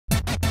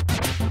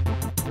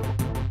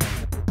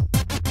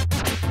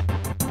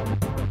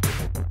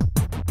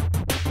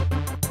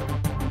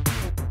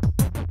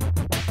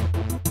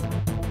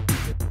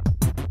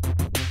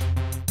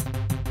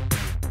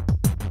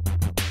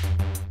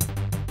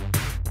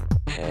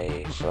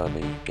Hey,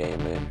 funny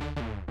gaming.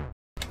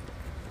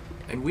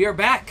 And we are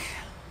back.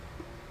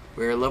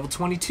 We're level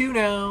 22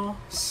 now,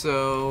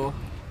 so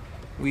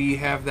we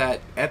have that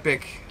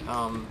epic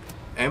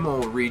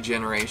ammo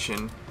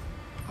regeneration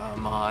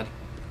mod.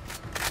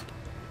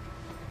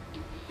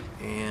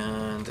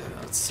 And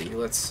let's see,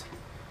 let's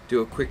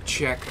do a quick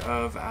check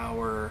of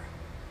our...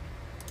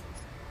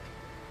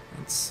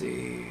 Let's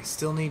see,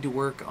 still need to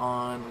work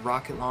on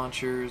rocket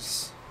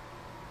launchers,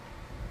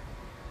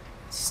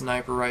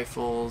 sniper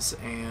rifles,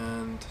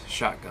 and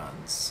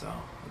shotguns, so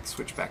let's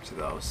switch back to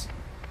those.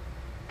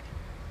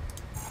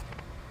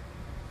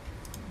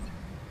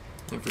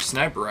 And for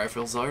sniper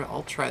rifles,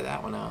 I'll try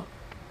that one out.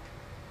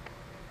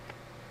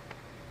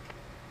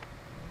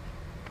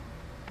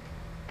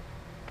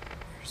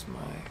 Here's my...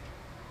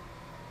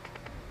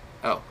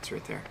 Oh, it's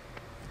right there.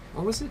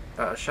 What was it?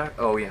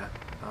 Oh yeah,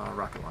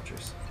 rocket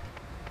launchers.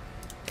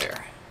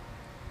 There.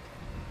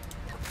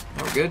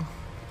 Now we're good.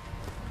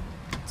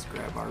 Let's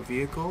grab our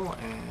vehicle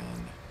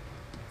and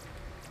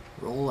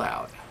roll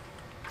out.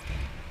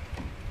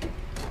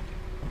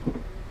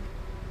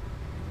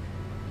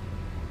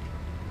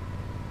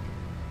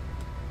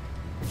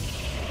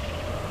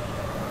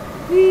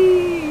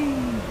 Whee!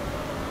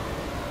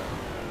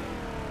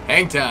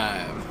 Hang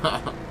time!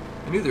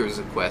 I knew there was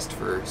a quest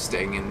for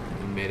staying in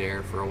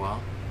midair for a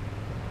while.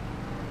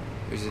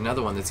 There's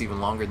another one that's even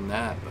longer than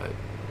that, but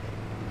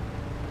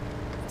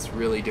it's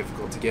really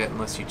difficult to get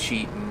unless you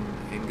cheat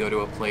and go to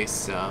a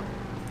place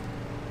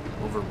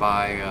over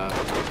by...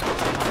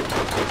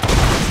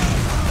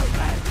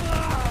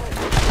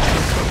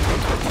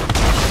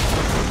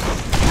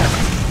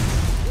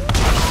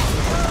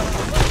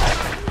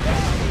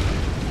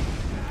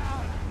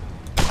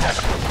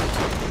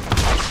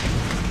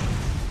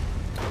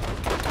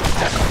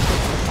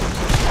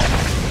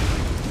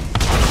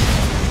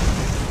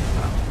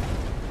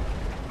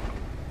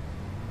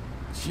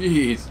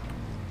 Jeez.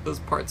 Those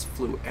parts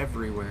flew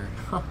everywhere.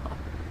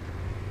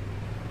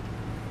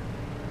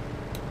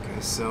 Okay,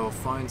 so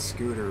find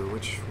scooter.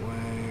 Which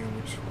way?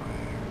 Which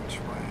way? Which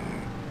way?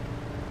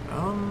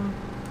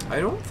 I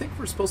don't think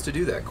we're supposed to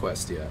do that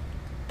quest yet.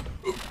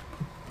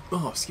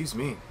 Oh, excuse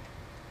me.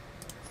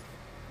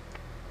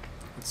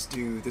 Let's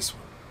do this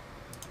one.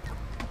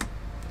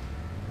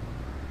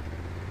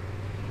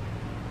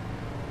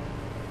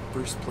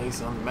 First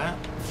place on the map.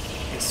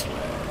 This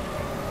way.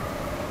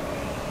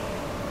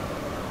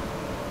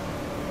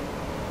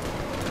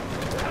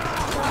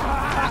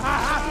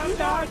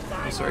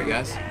 I'm sorry,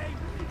 guys.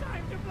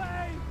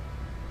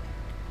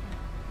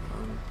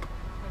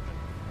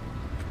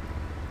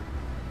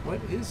 What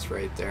is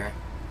right there?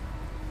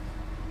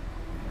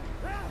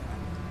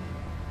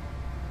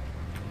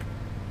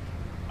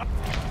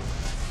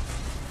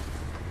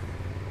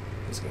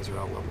 These guys are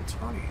all level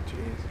 20,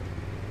 jeez.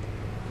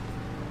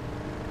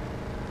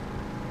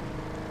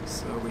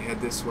 So we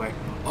head this way.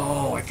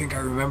 Oh, I think I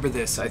remember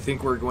this. I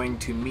think we're going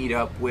to meet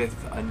up with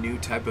a new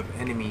type of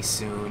enemy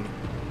soon.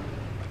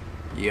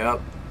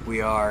 Yep,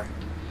 we are.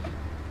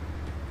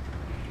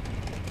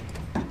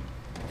 Oh,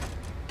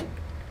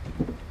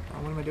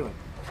 what am I doing?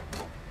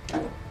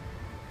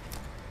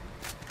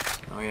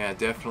 Oh yeah,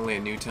 definitely a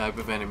new type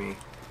of enemy.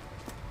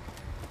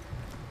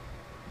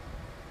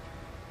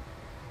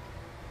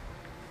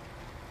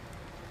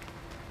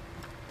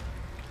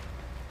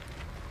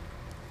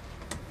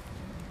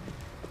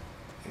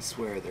 I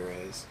swear there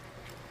is.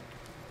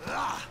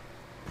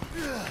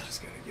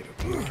 Just gotta get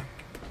up here.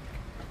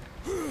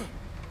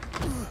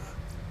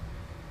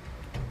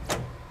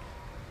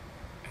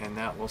 And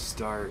that will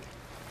start.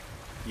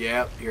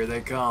 Yep, here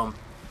they come.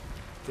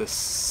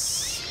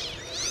 These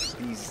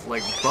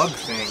like bug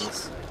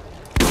things.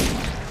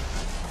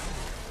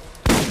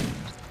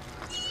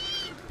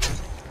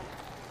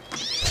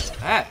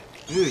 Ah,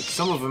 dude,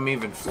 some of them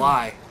even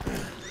fly.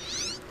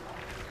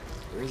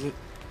 Where is it?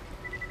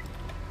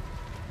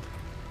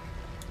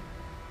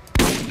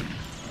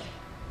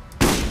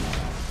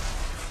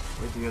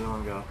 Where'd the other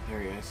one go?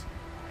 There he is.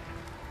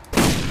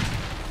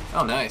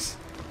 Oh, nice.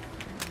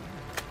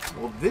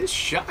 Well, this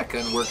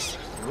shotgun works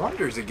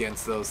wonders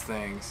against those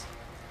things.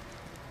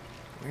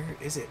 Where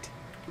is it?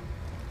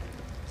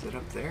 Is it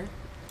up there?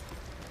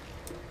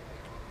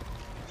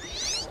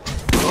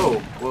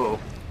 Oh, whoa.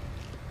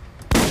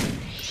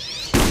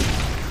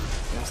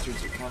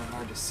 Bastards are kind of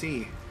hard to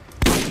see.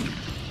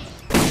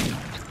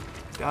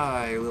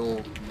 Die,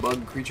 little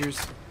bug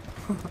creatures.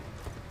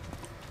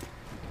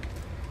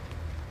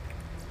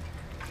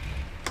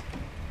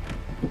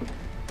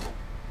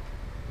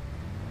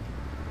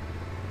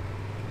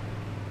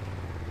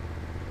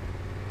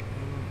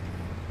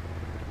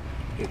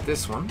 Hit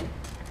this one.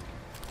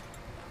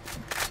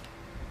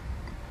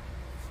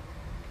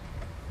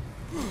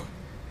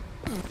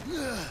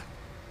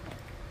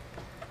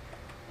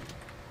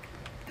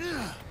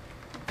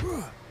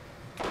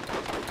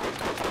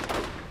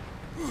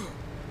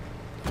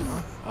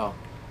 Oh.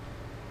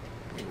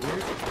 Wait, where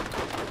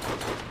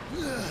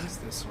is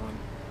this one?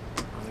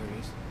 Oh, there it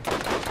is.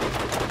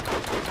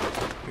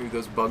 Maybe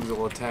those bugs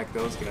will attack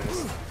those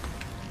guys.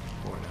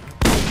 Or not.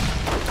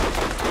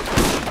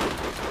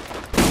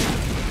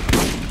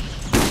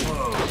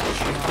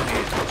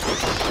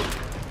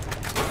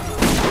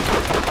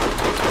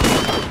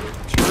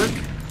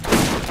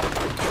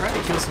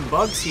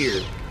 bugs here.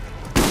 You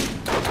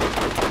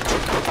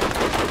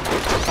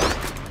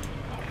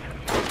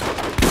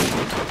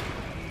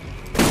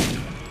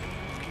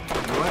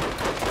know what?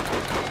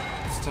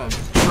 It's time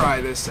to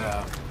try this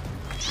out.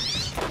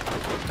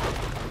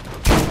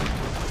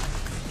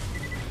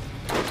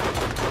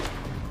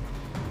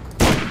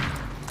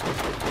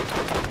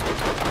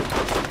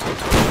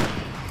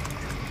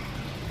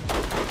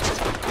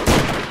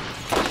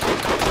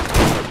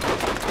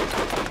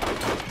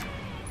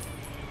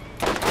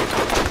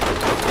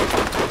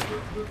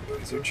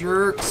 These are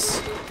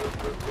jerks.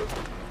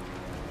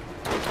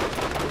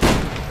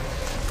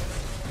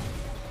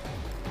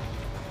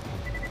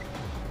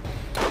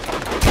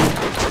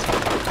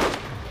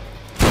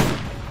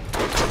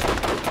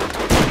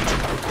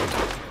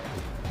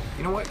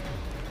 You know what?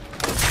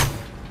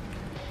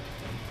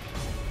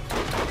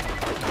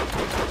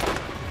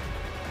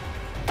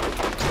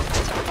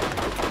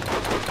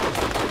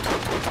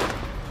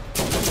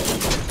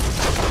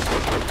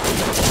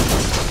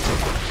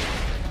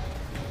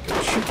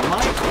 Don't shoot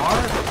my car.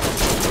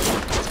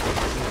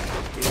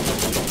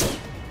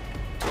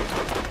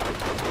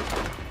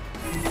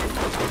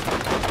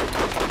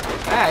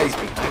 Ah, he's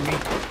behind me.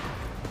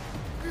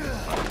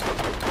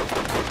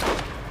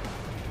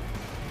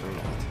 Or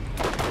not.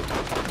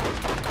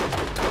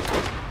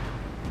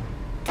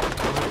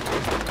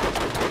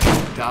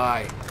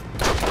 Die.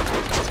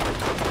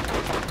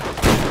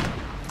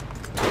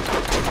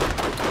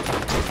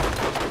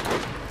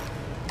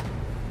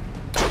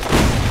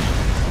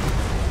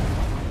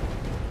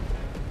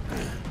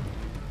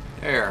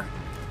 There.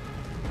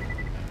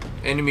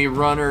 Enemy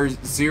runner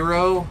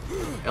 0,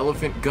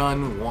 elephant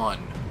gun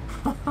 1.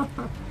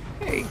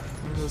 Hey,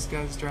 one of those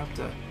guys dropped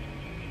a...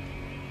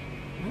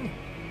 Hey.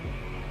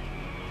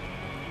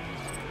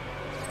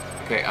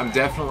 Okay, I'm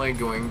definitely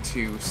going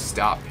to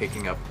stop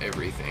picking up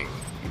everything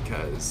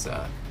because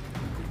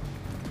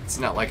it's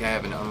not like I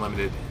have an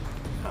unlimited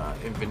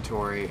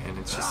inventory and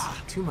it's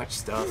just too much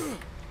stuff.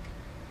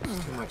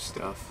 It's too much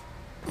stuff.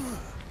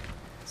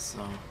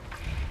 So...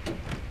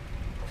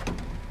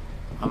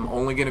 I'm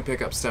only gonna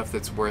pick up stuff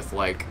that's worth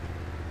like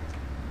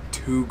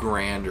 $2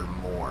 grand or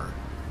more,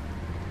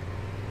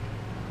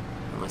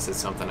 unless it's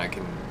something that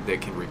can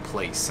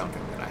replace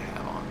something that I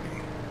have on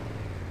me.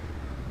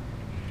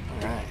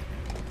 All right,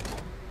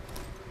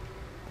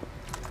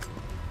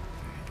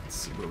 let's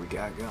see what we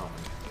got going.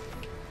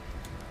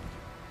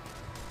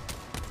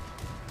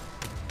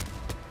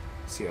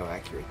 See how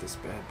accurate this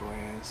bad boy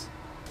is.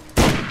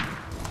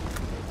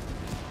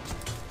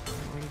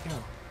 Where'd he go?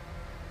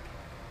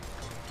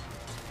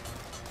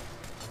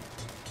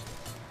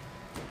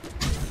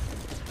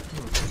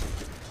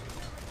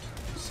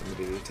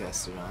 Somebody to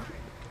test it on.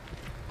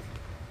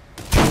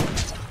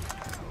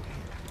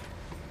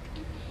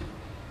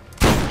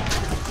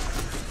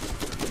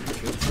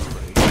 Killed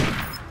somebody.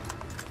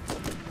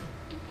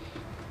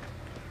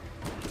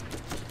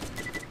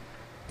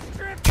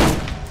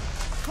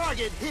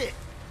 Target hit.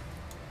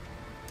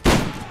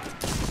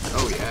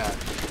 Oh yeah,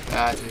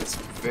 that is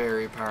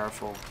very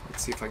powerful.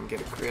 Let's see if I can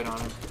get a crit on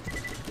him.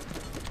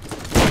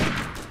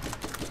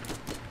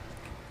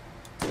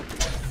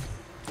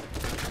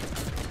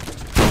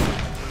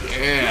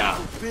 Yeah.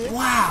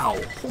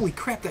 Wow. Holy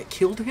crap, that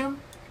killed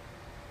him?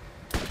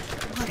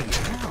 Bloody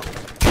hell.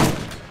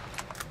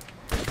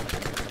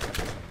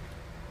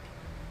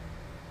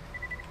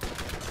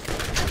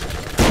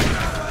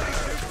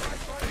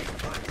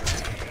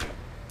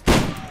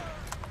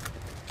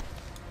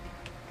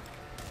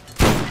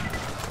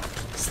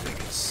 This thing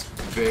is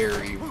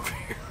very,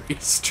 very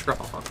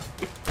strong.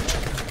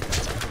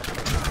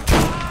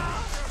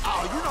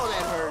 Oh, you know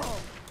that hurt.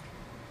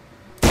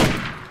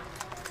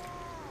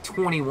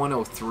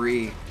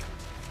 2103.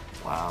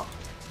 Wow.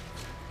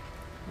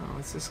 Oh,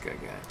 what's this guy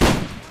got?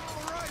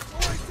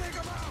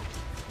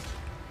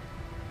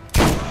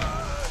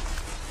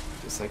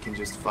 Guess I can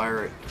just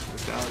fire it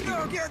without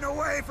even... Getting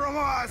away from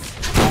us!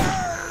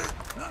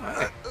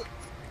 Alright.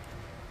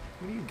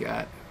 What do you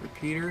got?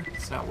 Repeater?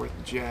 It's not worth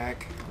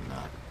jack. I'm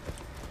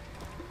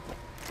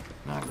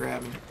not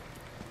grabbing it.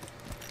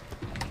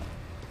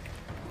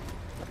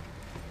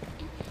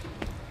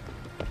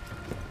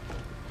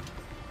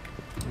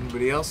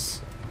 Anybody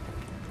else?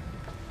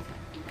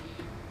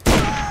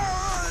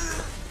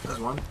 There's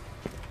one.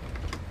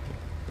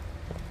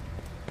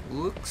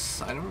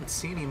 Looks, I don't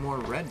see any more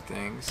red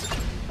things.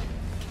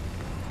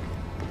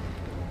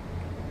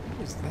 What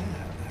was that?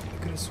 I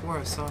could have swore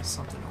I saw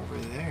something over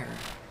there.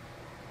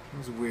 It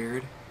was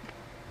weird.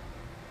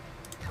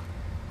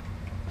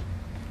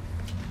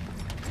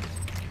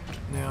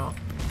 Now,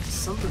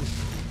 something...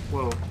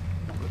 Whoa.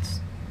 What's...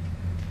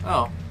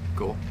 Oh,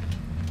 cool.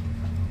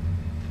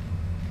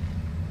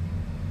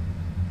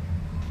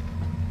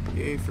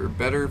 Yay for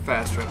better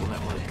fast travel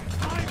network.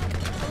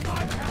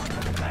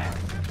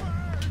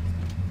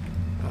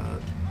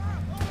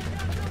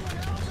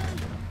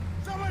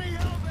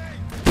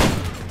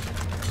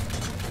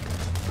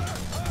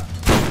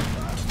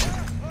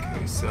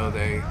 Okay, so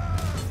they...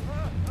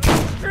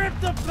 Strip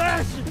the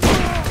fashion!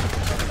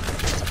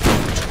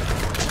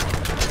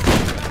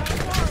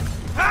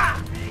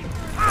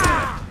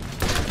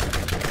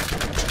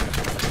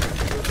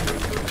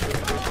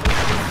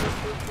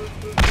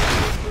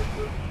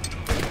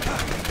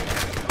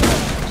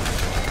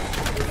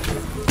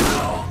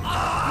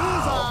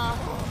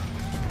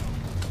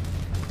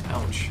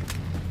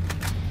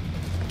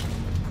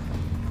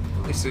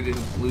 actually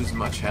didn't lose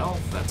much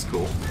health. That's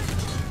cool.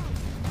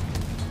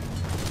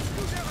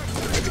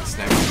 I could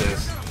snipe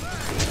this.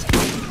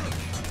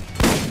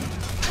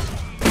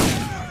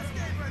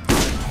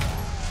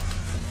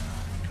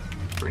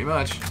 Pretty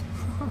much.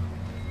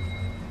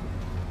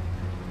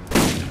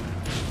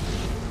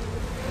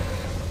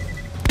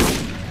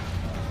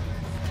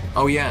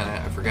 Oh yeah,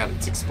 and I forgot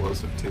it's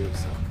explosive too,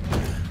 so.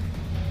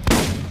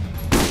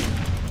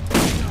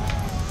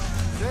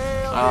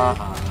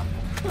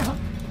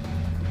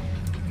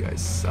 You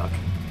guys suck.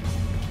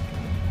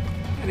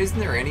 And isn't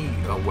there any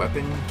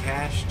weapon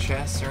cache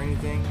chests or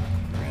anything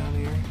around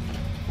here?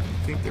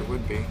 I think there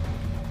would be.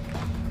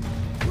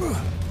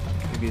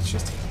 Maybe it's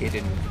just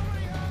hidden.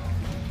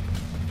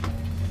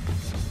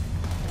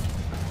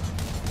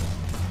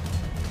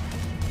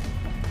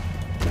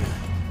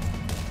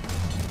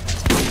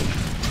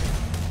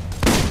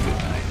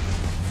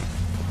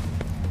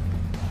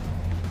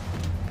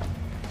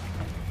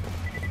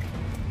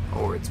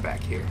 Or it's back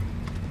here.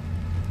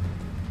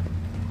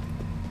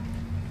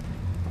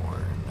 Or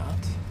not.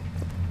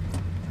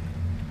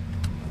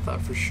 I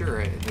thought for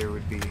sure there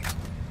would be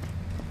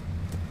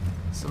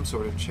some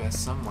sort of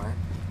chest somewhere.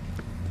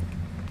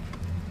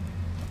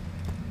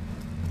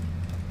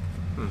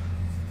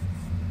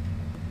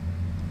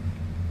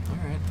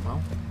 Alright,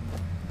 well.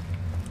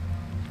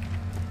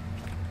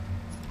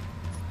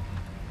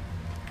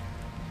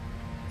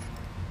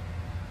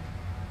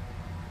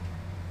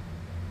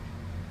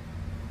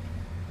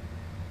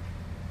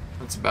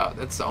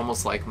 That's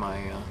almost like my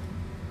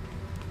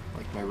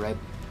red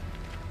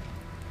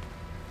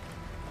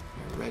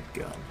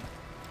gun.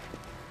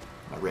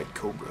 My red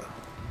Cobra.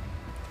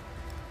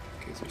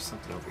 Okay, is there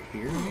something over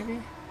here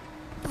maybe?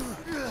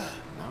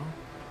 No?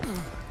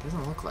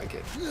 Doesn't look like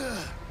it.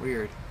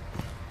 Weird.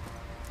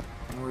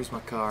 Where's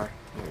my car?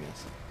 There it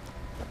is.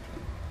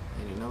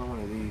 And another one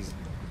of these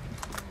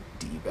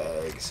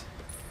D-bags.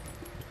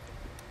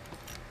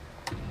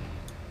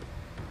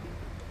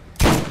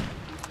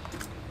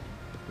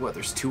 What,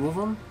 there's two of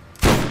them?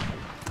 How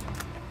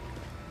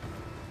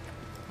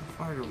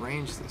far to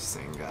range this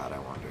thing got, I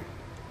wonder?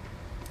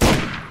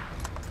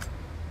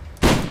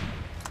 I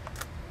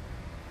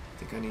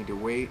think I need to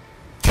wait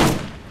till...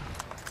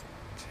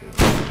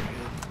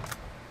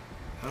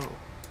 Oh.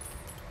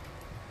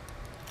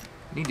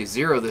 I need to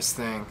zero this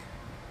thing.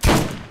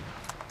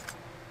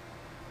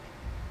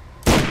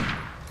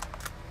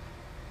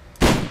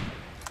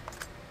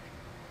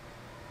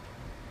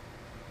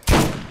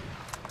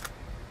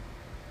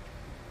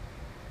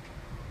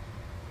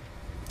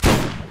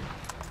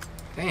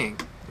 Dang,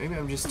 maybe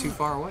I'm just too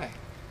far away.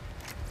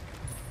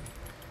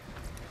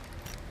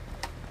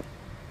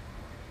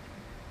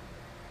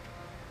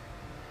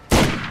 I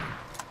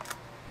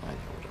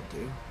know what I'll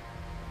do.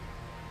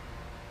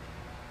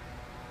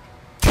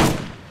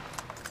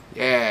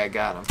 Yeah,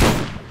 got him.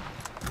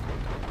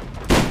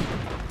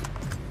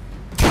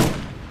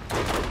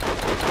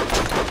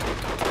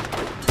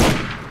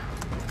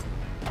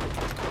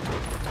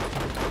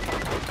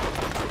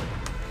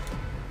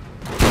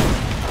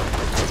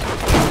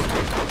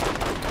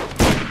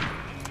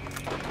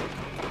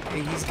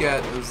 Hey, he's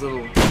got those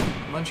little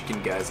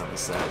munchkin guys on the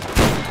side.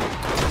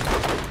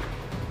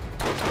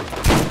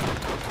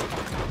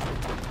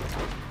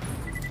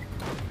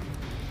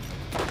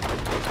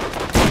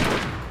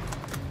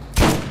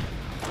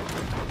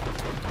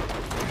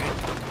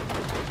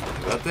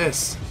 How about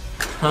this?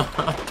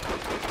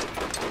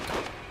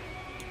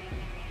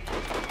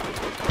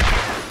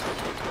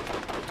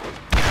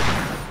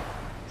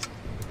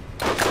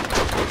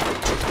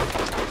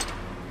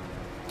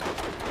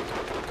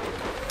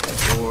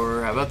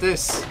 Or how about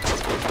this?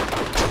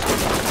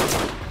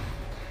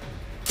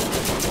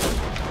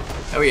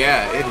 Oh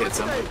yeah, it hits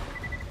him.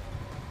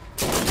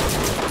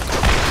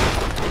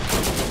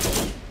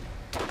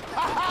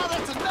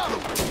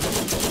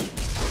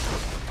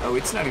 Oh,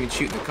 it's not even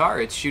shooting the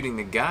car, it's shooting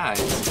the guys.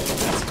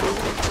 That's cool.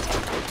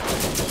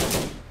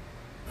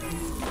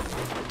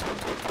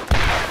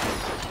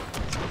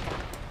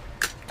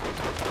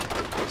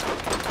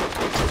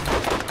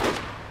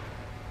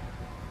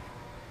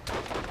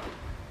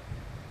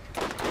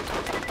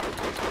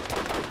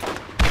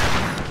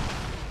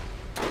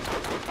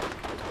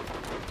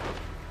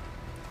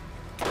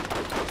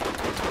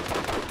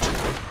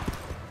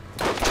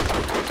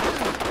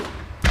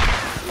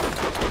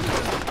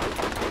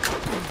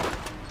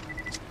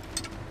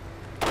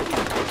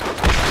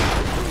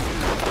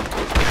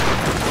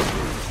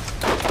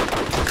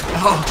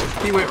 Oh,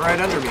 he went right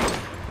under me.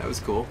 That was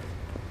cool.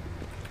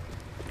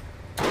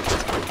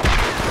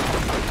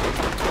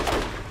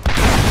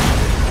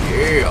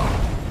 Yeah.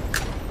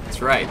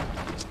 That's right.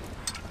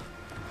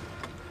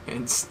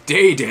 And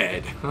stay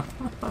dead.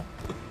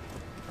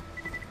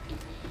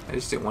 I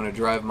just didn't want to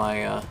drive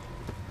my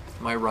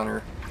my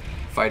runner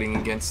fighting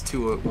against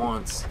two at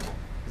once,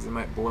 because they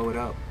might blow it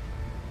up.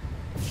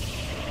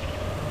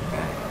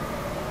 Okay.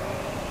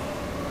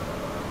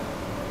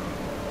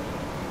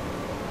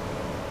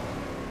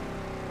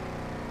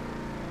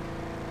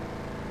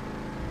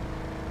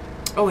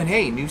 Oh, and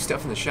hey, new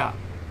stuff in the shop.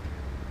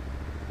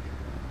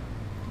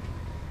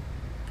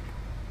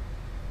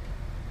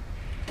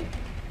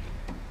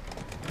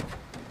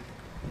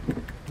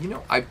 You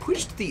know, I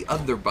pushed the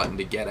other button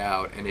to get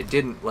out, and it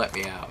didn't let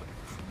me out.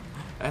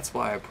 That's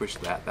why I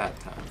pushed that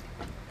time.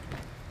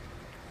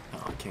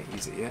 Oh, I can't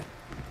use it yet.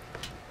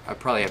 I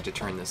probably have to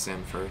turn this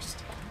in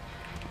first.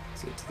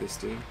 Is it to this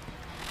dude?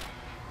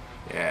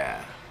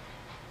 Yeah.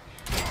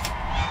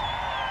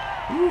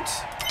 Woot!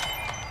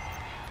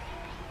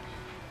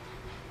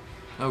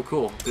 Oh,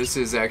 cool. This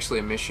is actually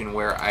a mission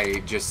where I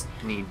just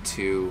need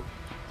to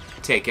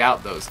take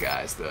out those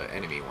guys, the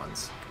enemy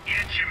ones.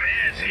 Get your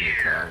man Enemy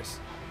here. cars.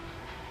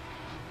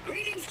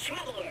 Greetings,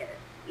 traveler.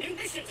 New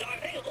missions are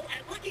available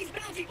at Lucky's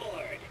Bounty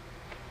Board.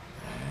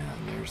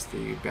 And there's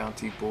the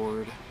bounty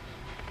board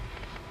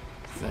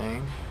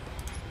thing.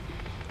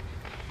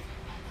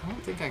 I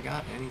don't think I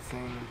got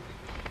anything.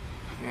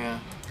 Yeah,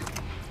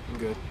 I'm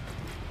good.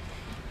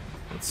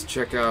 Let's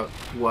check out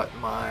what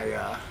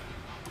my...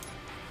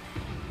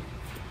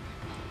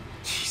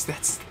 Jeez,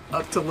 that's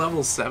up to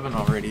level 7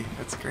 already.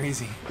 That's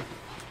crazy.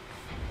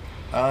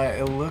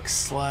 It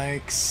looks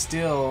like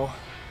still...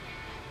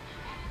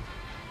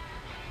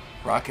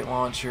 rocket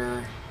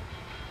launcher,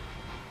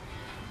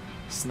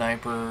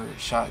 sniper,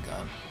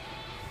 shotgun.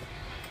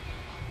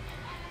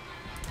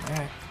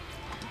 Alright.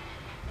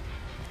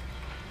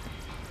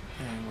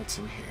 And what's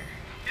in here?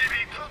 If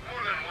he took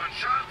more than one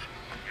shot,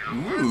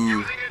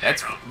 Ooh,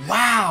 that's...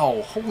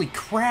 Wow! Holy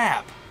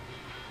crap!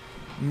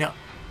 No.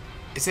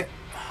 Is it...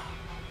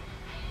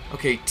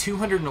 Okay,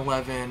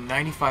 211,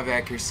 95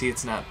 accuracy,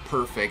 it's not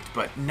perfect,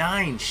 but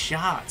 9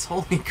 shots!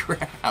 Holy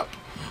crap!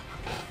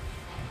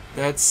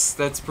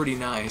 That's pretty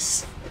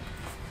nice.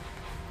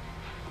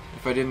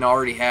 If I didn't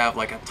already have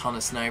like a ton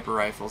of sniper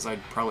rifles,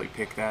 I'd probably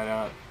pick that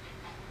up.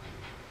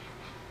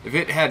 If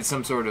it had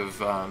some sort of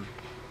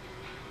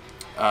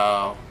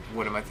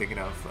what am I thinking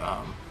of?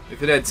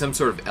 If it had some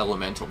sort of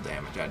elemental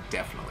damage, I'd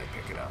definitely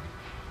pick it up.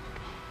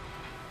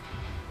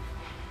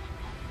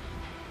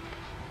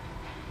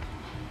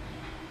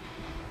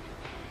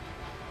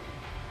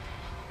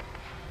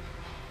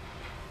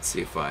 Let's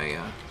see if I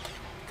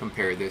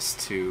compare this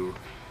to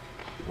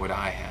what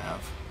I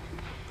have.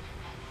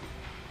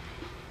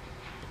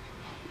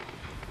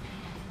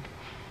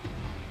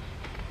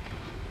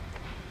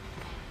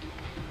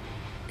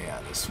 Yeah,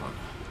 this one.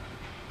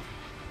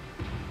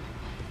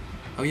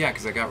 Oh yeah,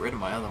 because I got rid of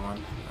my other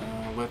one.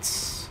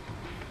 Let's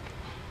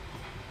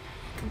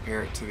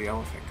compare it to the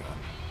elephant gun.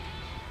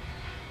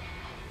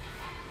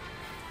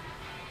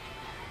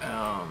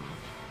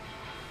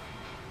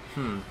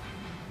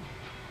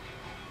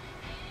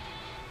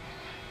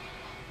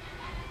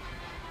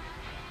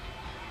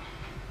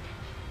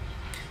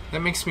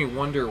 That makes me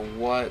wonder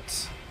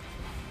what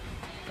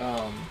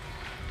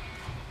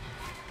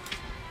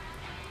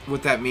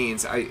that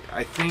means. I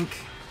think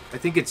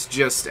it's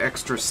just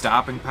extra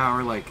stopping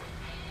power, like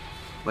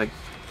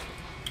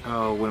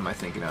oh, what am I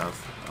thinking of?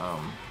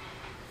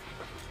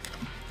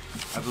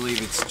 I believe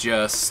it's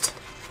just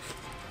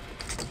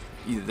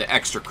either the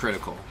extra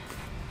critical.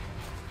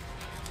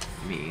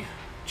 Let me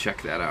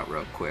check that out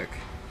real quick.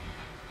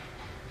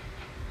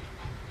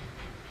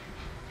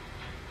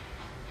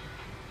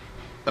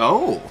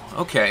 Oh,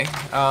 okay.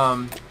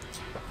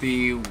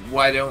 The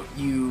 "why don't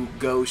you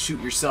go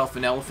shoot yourself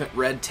an elephant"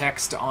 red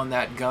text on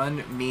that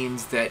gun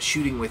means that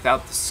shooting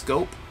without the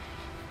scope,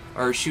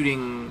 or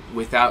shooting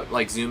without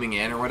like zooming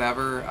in or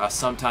whatever,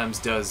 sometimes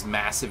does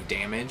massive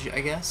damage, I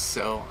guess.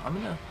 So I'm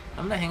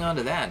gonna hang on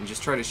to that and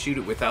just try to shoot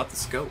it without the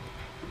scope.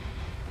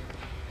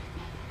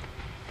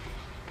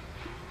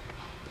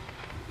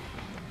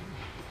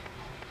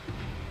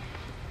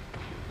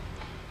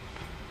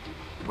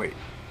 Wait.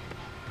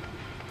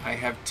 I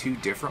have 2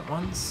 different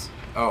ones?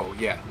 Oh,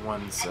 yeah,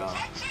 one's,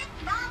 Attention,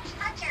 bounty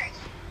hunters!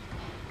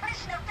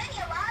 Personal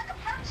video log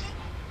approaching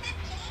 15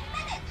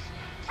 minutes.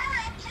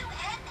 Time to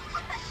end the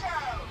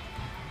episode.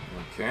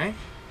 Okay.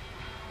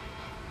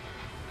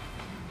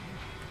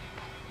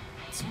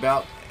 It's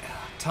about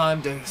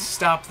time to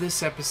stop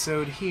this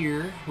episode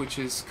here, which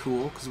is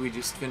cool, because we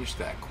just finished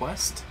that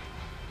quest.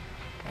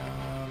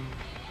 I'm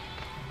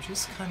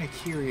just kind of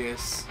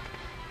curious.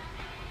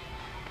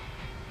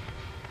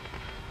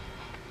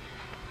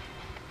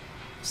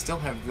 Still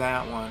have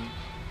that one.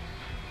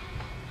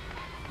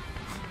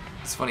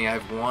 It's funny, I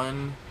have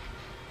 1,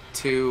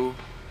 2,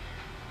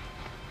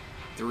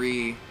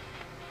 3,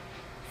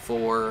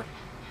 4.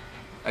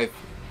 I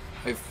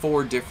have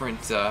 4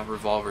 different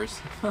revolvers.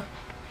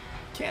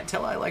 Can't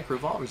tell I like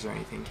revolvers or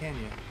anything, can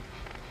you?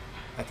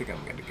 I think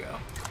I'm gonna go.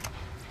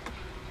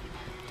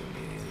 Don't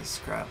need any of this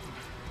crap.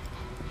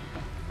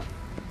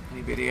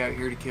 Anybody out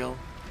here to kill?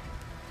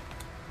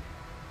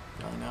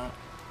 Probably not.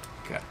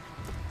 Okay.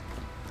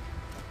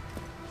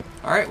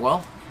 Alright,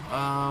 well,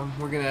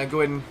 we're going to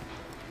go ahead and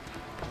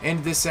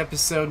end this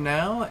episode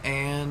now,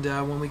 and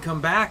when we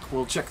come back,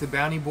 we'll check the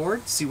bounty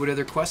board, see what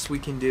other quests we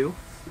can do,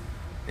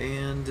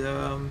 and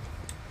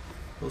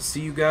we'll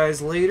see you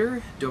guys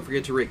later. Don't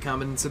forget to rate,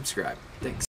 comment, and subscribe. Thanks.